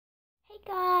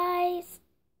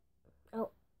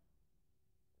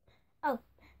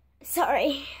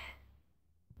Sorry.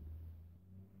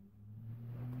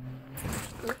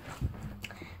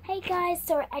 Hey guys,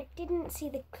 sorry, I didn't see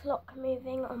the clock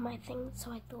moving on my thing,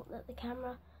 so I thought that the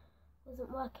camera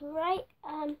wasn't working right.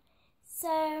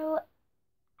 So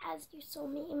as you saw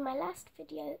me in my last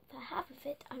video, for half of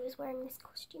it, I was wearing this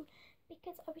costume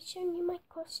because I was showing you my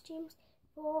costumes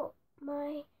for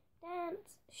my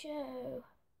dance show.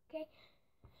 Okay,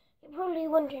 you're probably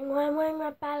wondering why I'm wearing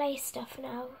my ballet stuff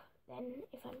now, then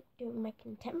if I'm doing my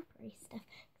contemporary stuff,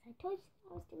 because I told you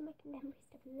I was doing my contemporary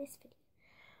stuff in this video.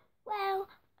 Well,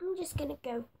 I'm just gonna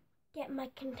go get my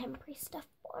contemporary stuff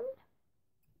on.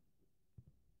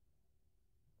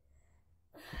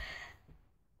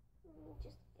 Let me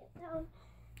just get down,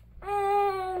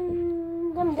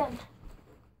 and I'm done.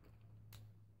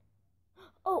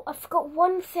 Oh, I forgot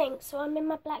one thing. So I'm in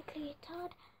my black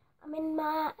leotard. I'm in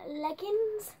my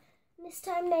leggings. This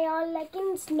time they are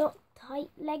leggings, not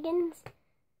tight leggings.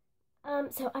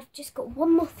 So I've just got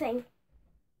one more thing.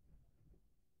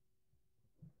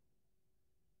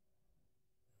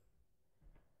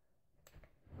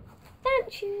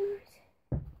 Dance shoes.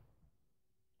 The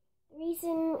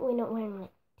reason we're not wearing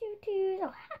like tutus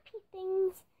or happy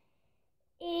things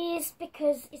is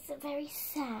because it's a very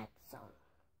sad song.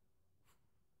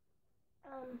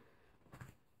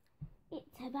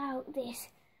 It's about this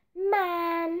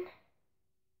man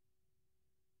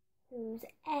whose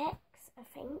ex, I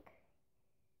think,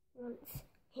 wants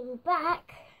him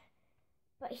back,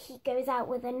 but he goes out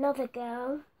with another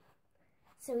girl,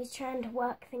 so he's trying to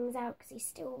work things out because he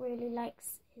still really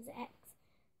likes his ex.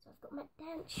 So I've got my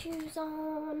dance shoes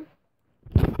on,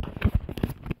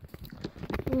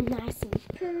 nice and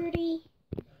pretty.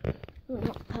 Well,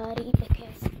 not purdy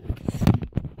because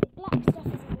the black stuff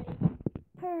isn't really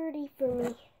purdy for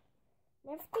me.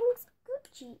 And everything's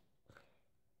Gucci.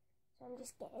 So I'm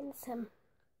just getting some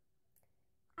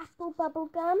apple bubble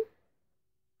gum.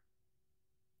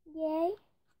 Yay.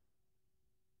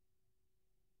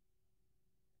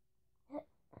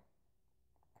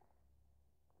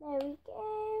 There we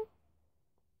go.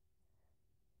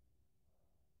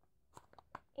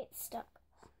 It's stuck.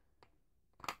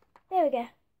 There we go.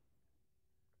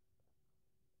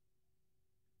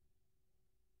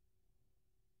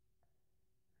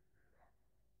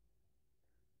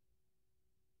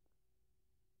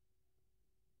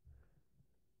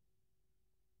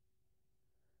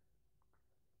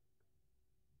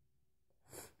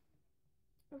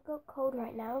 I've got a cold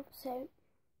right now, so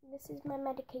this is my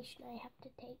medication I have to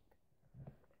take.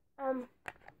 I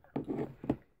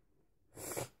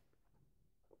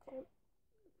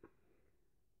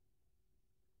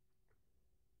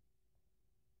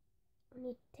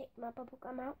need to take my bubble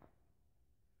gum out.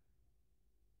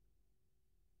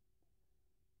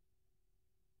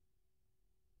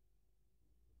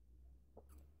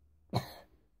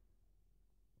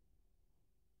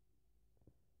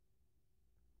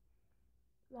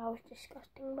 That was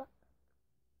disgusting, but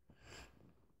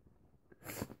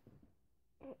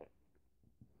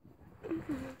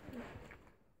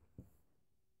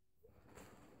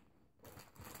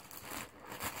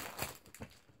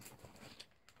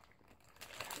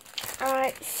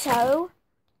alright, so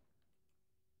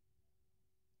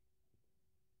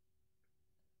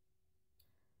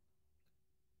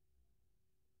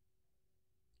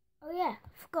oh yeah, I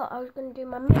forgot I was going to do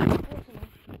my makeup, wasn't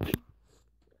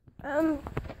I?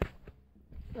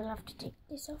 We'll have to take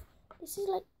this off. This is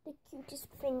like the cutest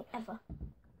thing ever.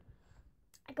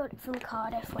 I got it from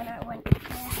Cardiff when I went there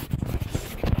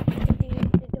to do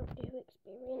the Doctor Who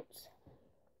experience.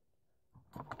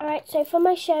 Alright, so for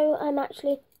my show, I'm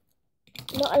actually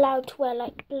not allowed to wear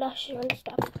like blusher and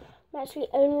stuff. I'm actually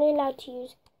only allowed to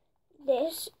use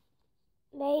this.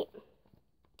 I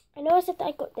know I said that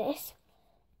I got this.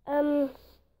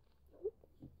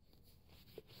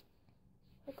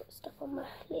 I got stuff on my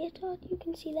leotard, you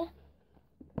can see there.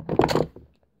 Don't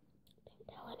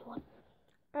tell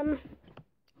anyone.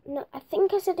 No, I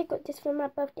think I said I got this for my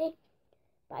birthday,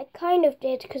 but I kind of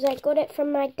did because I got it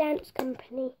from my dance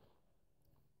company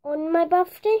on my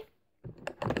birthday,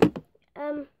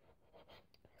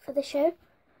 for the show.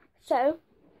 So,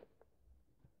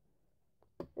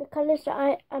 the colours that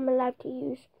I am allowed to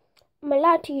use, I'm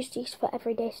allowed to use these for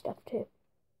everyday stuff too,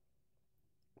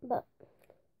 but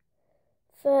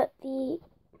for the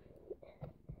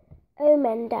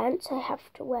Omen dance I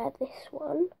have to wear this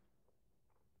one.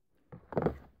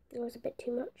 It was a bit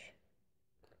too much,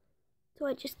 so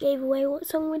I just gave away what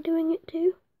song we're doing it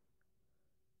to.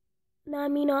 Now I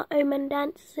mean our Omen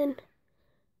dance and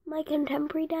my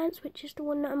contemporary dance, which is the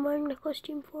one that I'm wearing the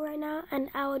costume for right now,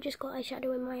 and Owl just got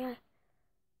eyeshadow in my eye.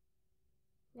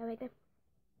 There we go.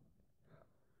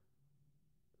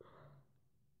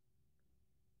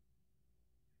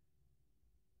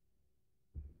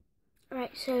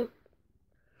 Alright, so,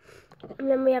 and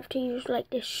then we have to use like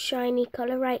this shiny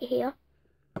colour right here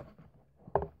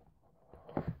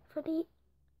for the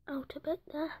outer bit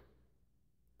there.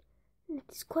 And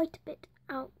it's quite a bit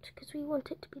out because we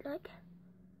want it to be like,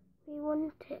 we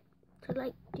want it to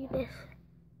like do this.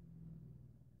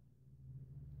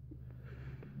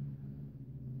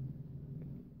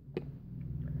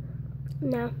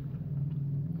 Now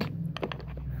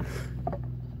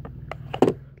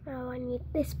I need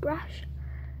this brush.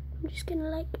 I'm just gonna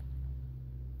like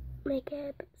make it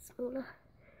a bit smaller,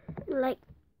 like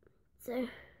so.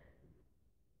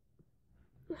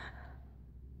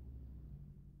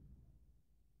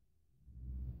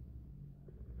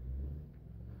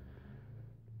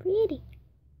 Pretty.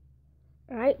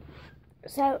 Alright,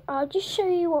 so I'll just show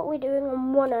you what we're doing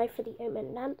on one eye for the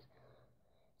Omen dance.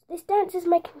 This dance is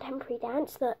my contemporary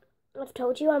dance that I've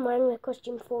told you I'm wearing the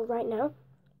costume for right now.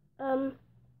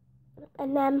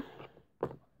 And then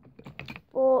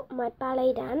for my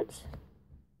ballet dance,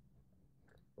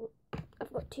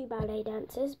 I've got two ballet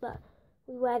dancers, but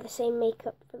we wear the same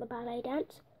makeup for the ballet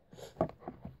dance.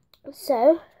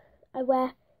 So I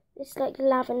wear this like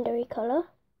lavendery colour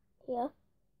here.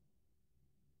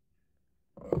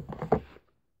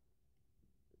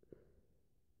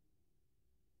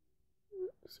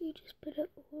 So you just put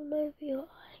it all over your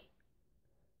eye.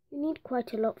 You need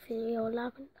quite a lot for your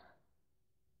lavender.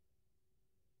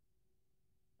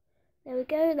 There we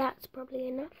go, that's probably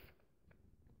enough.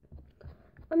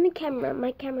 On the camera,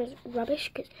 my camera's rubbish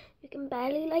because you can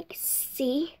barely like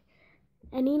see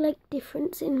any like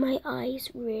difference in my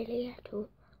eyes really at all.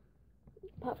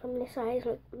 Apart from this eye is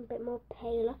like a bit more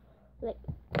paler, like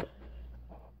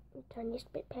the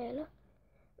tiniest bit paler.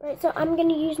 Right, so I'm going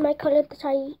to use my colour that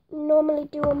I normally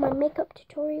do on my makeup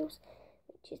tutorials,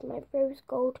 which is my rose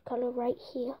gold colour right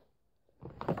here,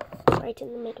 right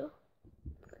in the middle.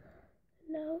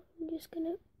 Now I'm just going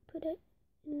to put it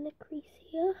in the crease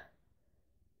here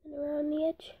and around the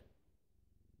edge.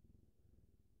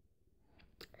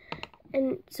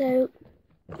 And so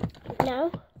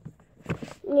now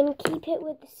I'm going to keep it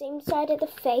with the same side of the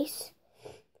face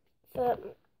for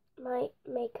my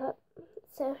makeup.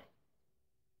 So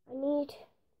I need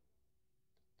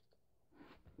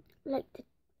like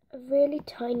a really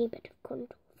tiny bit of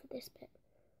contour for this bit.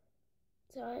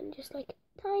 So I'm just like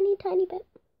tiny bit.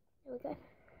 There we go.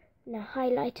 Now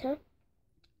highlighter.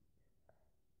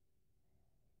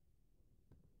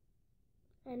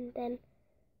 And then,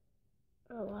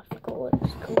 oh, I forgot what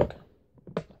it's called.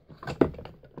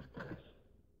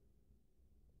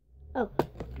 Oh,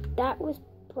 that was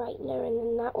brightener and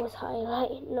then that was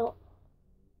highlight, not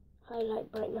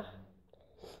highlight brightener.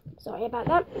 Sorry about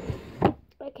that.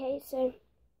 Okay, so,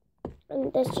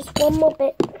 and there's just one more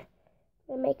bit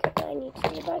of makeup that I need to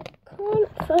do, but I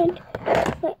can't find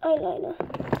my eyeliner.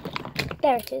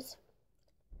 There it is.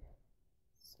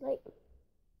 It's like,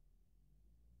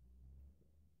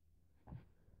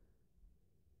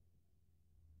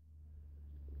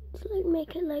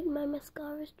 make it like my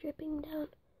mascara's dripping down.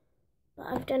 But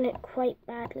I've done it quite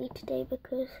badly today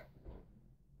because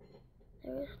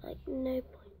there is like no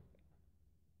point.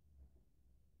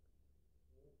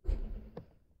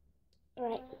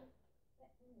 Alright.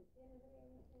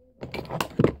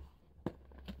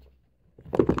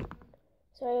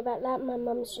 Sorry about that, my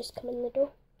mum's just come in the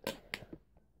door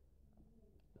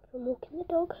from walking the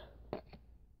dog.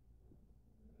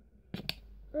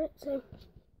 Right, so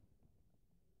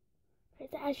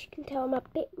as you can tell, I'm a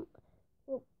bit,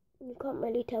 well, you can't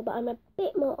really tell, but I'm a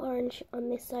bit more orange on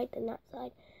this side than that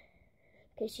side.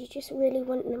 Because you just really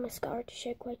want the mascara to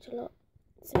show quite a lot.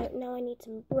 So now I need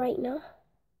some brightener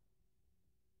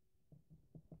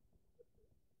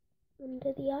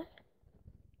under the eye.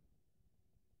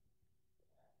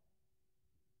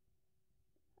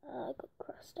 I got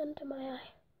crust under my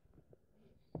eye.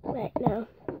 Right, now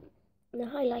the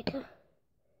highlighter.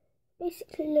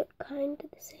 Basically look kind of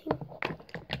the same,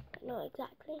 but not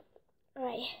exactly.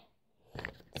 Alright,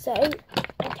 so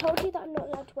I told you that I'm not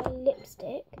allowed to wear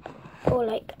lipstick, or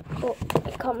I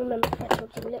can't remember if I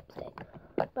told you lipstick,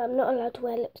 but I'm not allowed to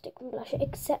wear lipstick and blush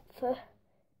except for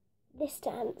this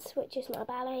dance, which is my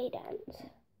ballet dance.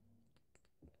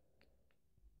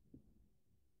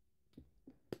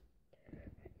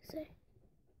 So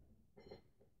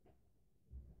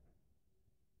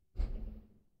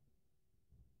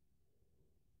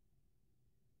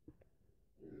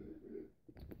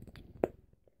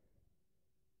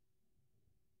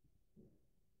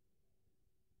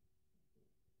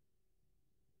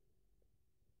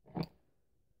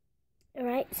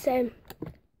alright, so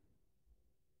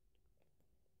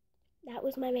that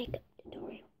was my makeup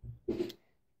tutorial.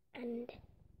 And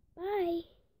bye!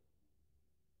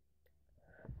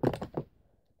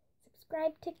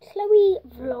 subscribe to Chloe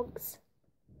Vlogs.